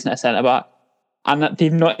and isn't a centre-back. And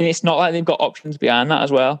it's not like they've got options behind that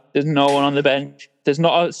as well. There's no one on the bench.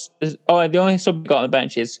 The only sub we've got on the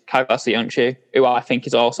bench is Kaglas Yunchu, who I think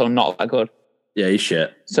is also not that good. Yeah, he's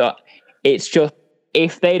shit. So it's just,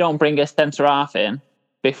 if they don't bring a centre-half in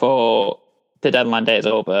before the deadline day is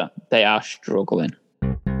over, they are struggling.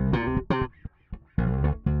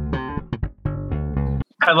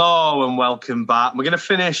 Hello and welcome back. We're going to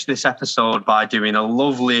finish this episode by doing a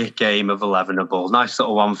lovely game of 11able. Nice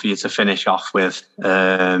little one for you to finish off with.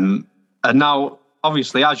 And now,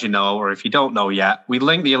 obviously, as you know, or if you don't know yet, we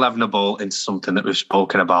link the 11able into something that we've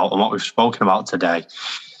spoken about. And what we've spoken about today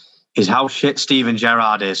is how shit Steven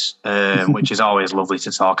Gerrard is, which is always lovely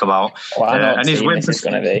to talk about. Well, I know and his win is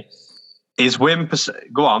going to be. His win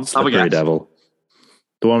percent. Go on, have a guess. Devil.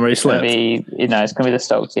 The one where he slipped. It's going to be the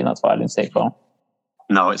Stoke team. That's why I didn't say it for.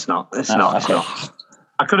 No, it's not. It's not.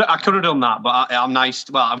 I could have done that, but I'm nice.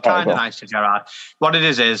 Well, I'm kind of nice to Gerrard. What it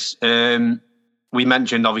is we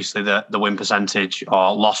mentioned obviously the win percentage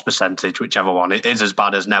or loss percentage, whichever one. It is as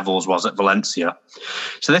bad as Neville's was at Valencia.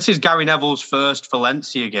 So this is Gary Neville's first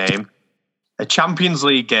Valencia game, a Champions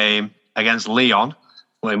League game against Lyon,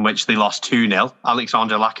 in which they lost 2-0.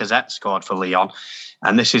 Alexandre Lacazette scored for Lyon.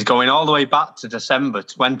 And this is going all the way back to December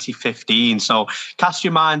 2015. So cast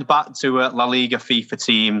your mind back to La Liga FIFA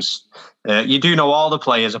teams. You do know all the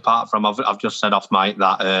players apart from, I've just said off mic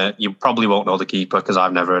that you probably won't know the keeper because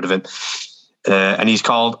I've never heard of him. And he's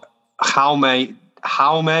called Jaume,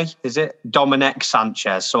 is it? Dominic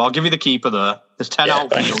Sanchez. So I'll give you the keeper there. There's 10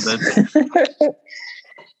 outfielders.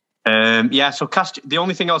 So the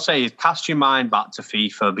only thing I'll say is cast your mind back to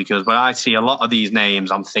FIFA, because when I see a lot of these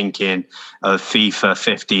names, I'm thinking of FIFA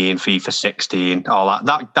 15, FIFA 16, all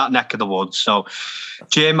that neck of the woods. So,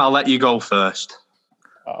 Jim, I'll let you go first.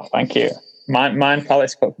 Oh, thank you. Mine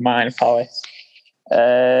Palace.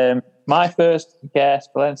 My first guess,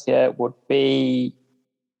 Valencia, would be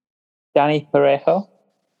Danny Parejo.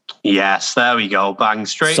 Yes, there we go. Bang,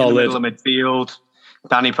 straight in the middle of midfield.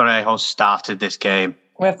 Danny Parejo started this game.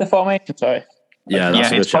 We have the formation, sorry. Yeah,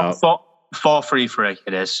 that's a good shout. 4-3-3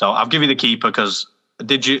 it is. So I'll give you the keeper because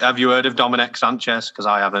have you heard of Dominic Sanchez? Because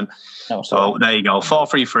I haven't. No, so there you go.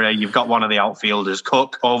 4-3-3. You've got one of the outfielders.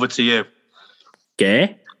 Cook, over to you.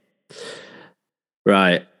 Okay.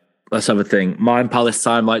 Right. Let's have a think. Mine Palace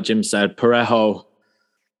time, like Jim said. Parejo.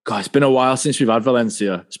 God, it's been a while since we've had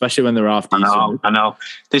Valencia, especially when they're half decent. I know.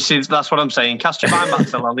 That's what I'm saying. Cast your mind back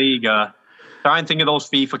to La Liga. Try and think of those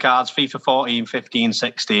FIFA cards, FIFA 14, 15,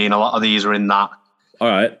 16. A lot of these are in that. All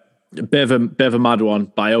right. A bit of a mad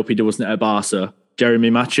one, but I hope he wasn't at Barca.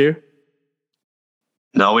 Jeremy Matthew?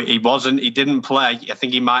 No, he wasn't. He didn't play. I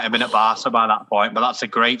think he might have been at Barca by that point, but that's a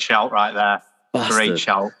great shout right there. Bastard. Great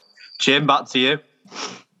shout. Jim, back to you.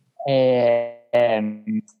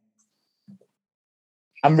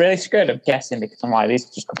 I'm really scared of guessing because I'm like, these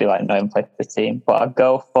just could be like not even played for the team, but I'd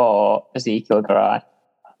go for Ezekiel Garay.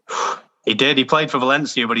 He did. He played for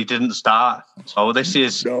Valencia, but he didn't start. So this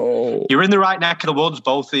is... No. You're in the right neck of the woods,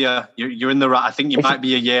 both of you. You're in the right... I think you might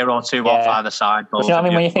be a year or two off either side. You know what I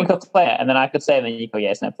mean? When you think of player, and then I could say, and then you go, yeah,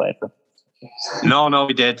 he's never played for... No,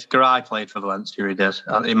 he did. Garay played for Valencia, he did.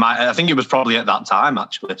 I think it was probably at that time,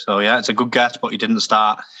 actually. So, yeah, it's a good guess, but he didn't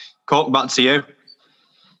start. Cook, back to you.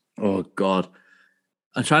 Oh, God.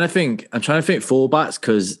 I'm trying to think fullbacks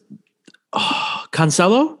because...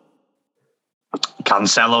 Cancelo?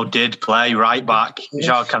 Cancelo did play right back.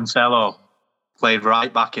 João Cancelo played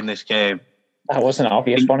right back in this game. That was an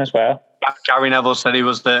obvious one as well. Gary Neville said he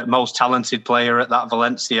was the most talented player at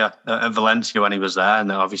Valencia when he was there, and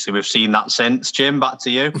obviously we've seen that since. Jim, back to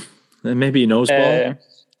you. Maybe he knows ball.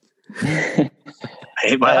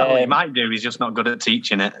 Well, he might do. He's just not good at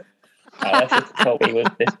teaching it. I just thought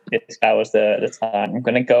this guy was the time. I'm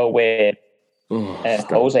going to go with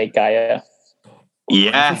Jose Gaya.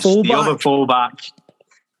 Yes, the other fullback.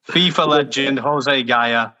 FIFA legend, Jose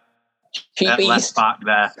Gaya. Left back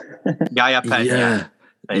there. Gaya Peña.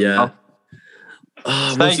 Yeah.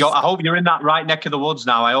 There you go. I hope you're in that right neck of the woods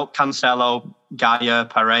now. I hope Cancelo, Gaya,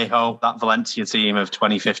 Parejo, that Valencia team of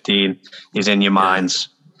 2015 is in your minds.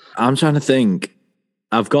 I'm trying to think.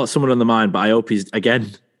 I've got someone on the mind, but I hope he's,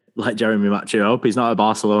 again, like Jeremy Macho, I hope he's not at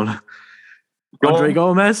Barcelona. Andre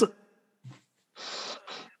Gomez?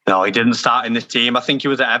 No, he didn't start in this team. I think he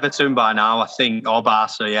was at Everton by now, I think, or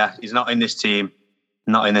Barca, yeah. He's not in this team.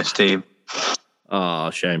 Not in this team. Oh,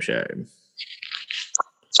 shame.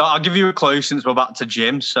 So I'll give you a clue since we're back to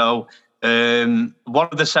Jim. So one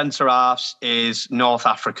of the centre-halves is North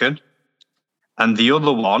African and the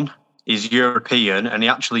other one is European, and he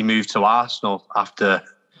actually moved to Arsenal after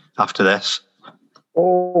this.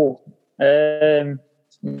 Oh,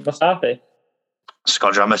 Mustafi.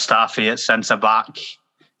 Shkodran Mustafi at centre-back,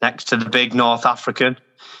 next to the big North African,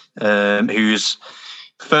 whose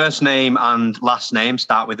first name and last name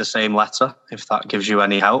start with the same letter, if that gives you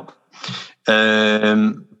any help.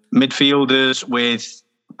 Midfielders with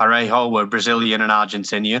Parejo were Brazilian and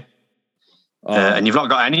Argentinian. And you've not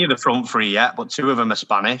got any of the front three yet, but two of them are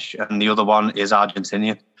Spanish and the other one is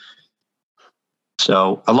Argentinian.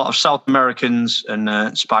 So a lot of South Americans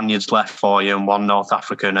and Spaniards left for you, and one North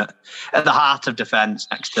African at the heart of defence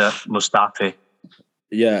next to Mustafi.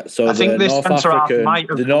 Yeah, so I think this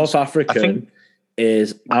the North African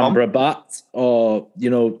is Amrabat, or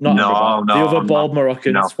not Amrabat, the other bald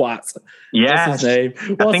Moroccan swat. Yes. What's his name?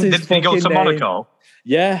 Did he go to Monaco?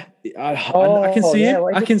 Yeah, I can see him.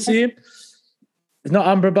 I can see him. It's not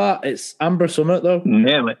Amrabat, it's Ambra Summit though.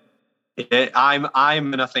 Nearly. I'm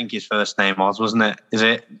and I think his first name wasn't it? Is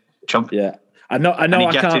it? Yeah. I know.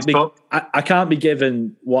 I can't be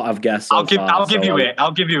given what I've guessed. I'll give you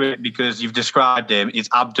it because you've described him. It's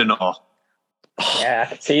Abdenor. Yeah, I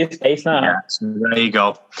can see his face now. Yeah, so there you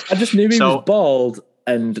go. I just knew he was bald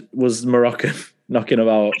and was Moroccan, knocking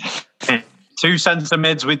about. Two centre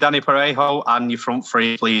mids with Danny Parejo and your front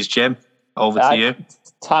three, please, Jim. Over to you.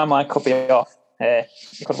 Timeline could be off. It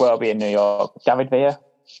could well be in New York. David Villa.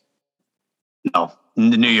 No,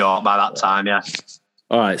 New York by that time, yeah.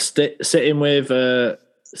 All right, sticking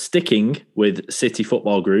with City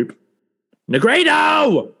Football Group.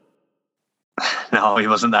 Negredo! No, he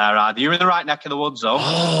wasn't there either. You were in the right neck of the woods, though.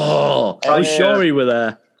 Oh, I was sure he were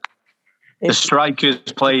there. The striker's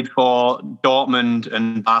played for Dortmund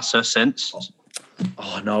and Barca since.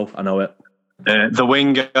 Oh, no, I know it. The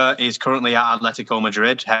winger is currently at Atletico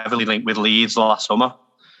Madrid, heavily linked with Leeds last summer.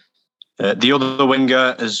 The other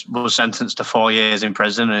winger was sentenced to 4 years in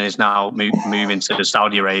prison and is now moving to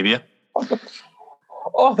Saudi Arabia.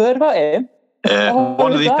 Oh, I've heard about him.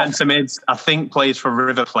 One of the centre mids, I think, plays for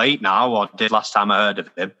River Plate now, or did last time I heard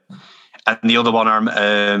of him. And the other one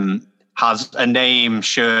has a name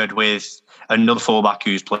shared with another fullback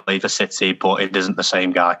who's played for City, but it isn't the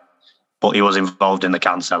same guy. But he was involved in the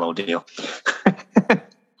Cancelo deal.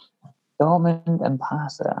 Dortmund and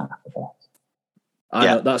Barca.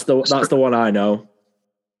 That's the one I know.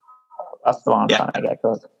 That's the one I'm trying to get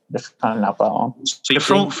good. Just trying to have that on. So your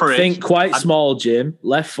front three. Think quite small, Jim.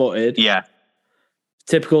 Left-footed. Yeah.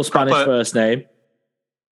 Typical Spanish first name.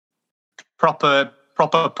 Proper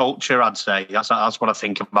poacher, I'd say. That's what I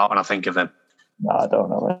think about when I think of him. No, I don't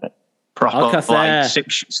know it. Proper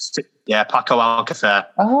Alcacer. Paco Alcacer.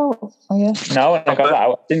 Oh yeah. No, I got that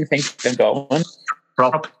out. Didn't think of him going.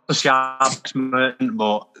 Proper sharpsman,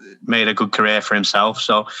 but made a good career for himself.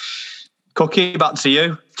 So, Cookie, back to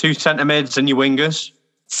you. Two centre mids and your wingers.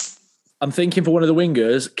 I'm thinking for one of the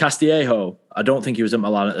wingers, Castillejo. I don't think he was at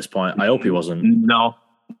Milan at this point. I hope he wasn't. No,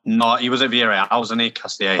 he was at Villarreal, wasn't he,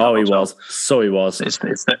 Castillejo? Oh, he was. So he was. It's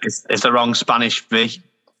the wrong Spanish V.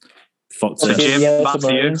 Fucked So it. Jim, back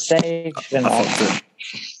to you. I fucked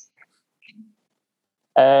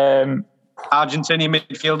it. Argentinian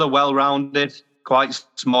midfielder, well-rounded, quite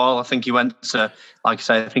small. I think he went to, like I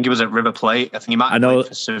say, I think he was at River Plate. I think he might have played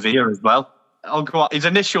for Sevilla as well. Oh, go on. His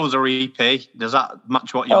initials are EP. Does that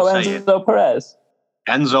match what you're saying? Enzo Perez.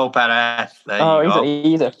 Enzo Perez. There you go.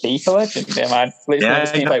 He's a FIFA legend.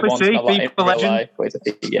 FIFA legend.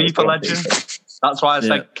 FIFA legend. That's why I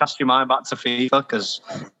said cast your mind back to FIFA, because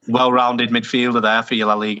well-rounded midfielder there for your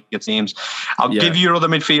La Liga teams. I'll give you your other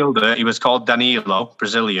midfielder. He was called Danilo,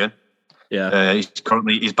 Brazilian. Yeah.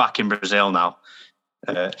 He's back in Brazil now.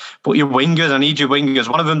 But your wingers, I need your wingers.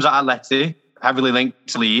 One of them's at Atleti, heavily linked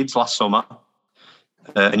to Leeds last summer.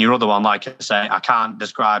 And your other one, like I say, I can't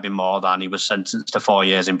describe him more than he was sentenced to 4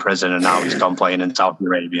 years in prison and now he's gone playing in Saudi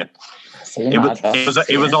Arabia.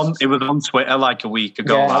 It was on Twitter like a week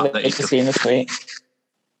ago. Yeah, it's seen the tweet.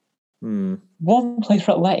 One plays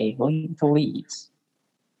for Atleti, linked to Leeds.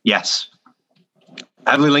 Yes.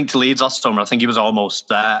 Heavily linked to Leeds last summer. I think he was almost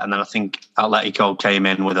there, and then I think Atletico came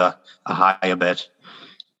in with a higher bid.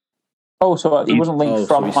 Oh, so he wasn't linked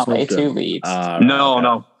from Atleti to Leeds?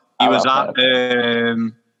 No. He was at, I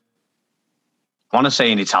want to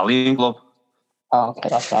say, an Italian club. Oh, okay,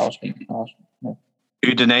 that's what I was thinking.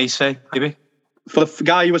 Udinese, maybe. For the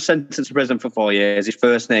guy who was sentenced to prison for 4 years, his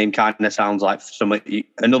first name kind of sounds like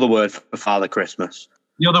another word for Father Christmas.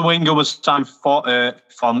 The other winger was signed from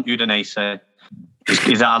Udinese.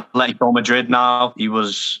 He's at Atletico Madrid now. He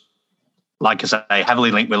was, like I say,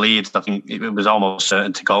 heavily linked with Leeds. I think it was almost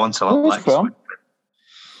certain to go until Where's he from?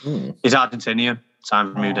 He's Argentinian,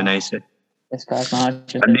 signed from Udinese. This guy's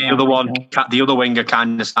not. And the other winger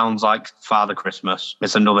kind of sounds like Father Christmas.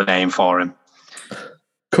 It's another name for him.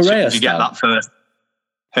 Correa. Did you get that first?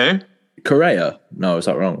 Who? Correa? No, is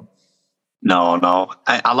that wrong? No.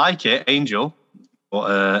 I like it, Angel,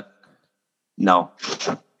 but no.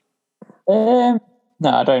 No,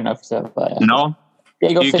 I don't know if it's ever there. No.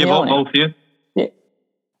 Diego You give up, both of you? Yeah.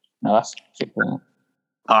 No, that's super.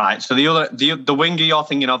 All right. So the winger you're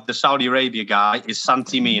thinking of, the Saudi Arabia guy, is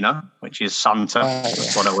Santi Mina, which is Santa.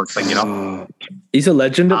 That's what I was thinking of. He's a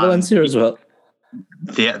legend at Valencia as well.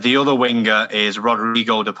 The other winger is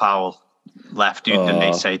Rodrigo de Paul, left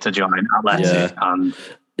Udinese to join Atleti, and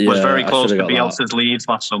was very close to Bielsa's Leeds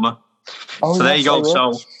last summer. So there you go.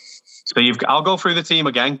 So I'll go through the team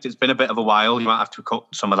again. It's been a bit of a while. You might have to cut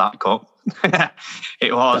some of that cut.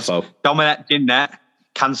 It was Dominic Gignac,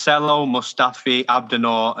 Cancelo, Mustafi,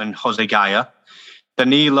 Abdenor, and Jose Gaya.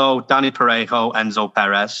 Danilo, Dani Parejo, Enzo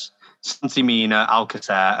Perez, Santi Mina,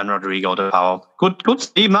 Alcacer, and Rodrigo de Paul. Good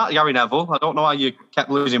team that, Gary Neville. I don't know how you kept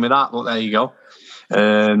losing with that, but there you go.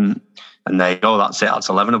 And there you go. That's it. That's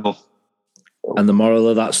 11able. And the moral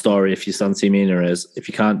of that story, if you're Santi Mina, is if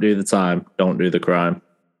you can't do the time, don't do the crime.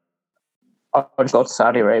 I'll just go to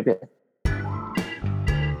Saudi Arabia.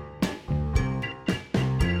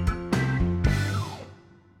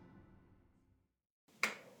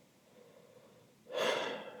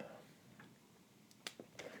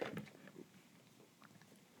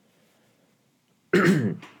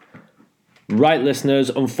 Right, listeners,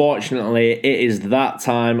 unfortunately, it is that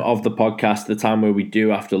time of the podcast, the time where we do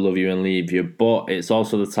have to love you and leave you, but it's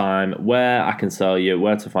also the time where I can tell you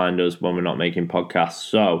where to find us when we're not making podcasts.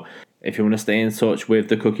 So if you want to stay in touch with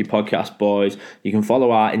the Cookie Podcast boys, you can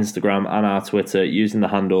follow our Instagram and our Twitter using the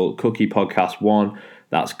handle Cookie Podcast 1.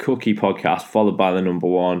 That's Cookie Podcast followed by the number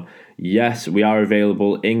 1. Yes, we are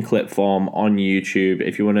available in clip form on YouTube.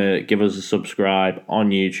 If you want to give us a subscribe on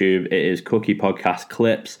YouTube, it is Cookie Podcast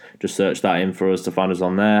Clips. Just search that in for us to find us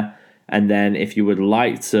on there. And then if you would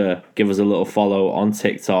like to give us a little follow on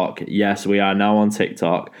TikTok, yes, we are now on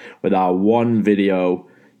TikTok with our one video.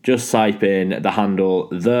 Just type in the handle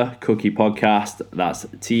The Cookie Podcast. That's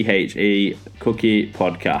THE Cookie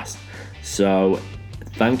Podcast. So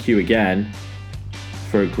thank you again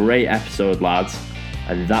for a great episode, lads.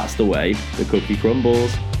 And that's the way the cookie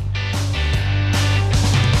crumbles.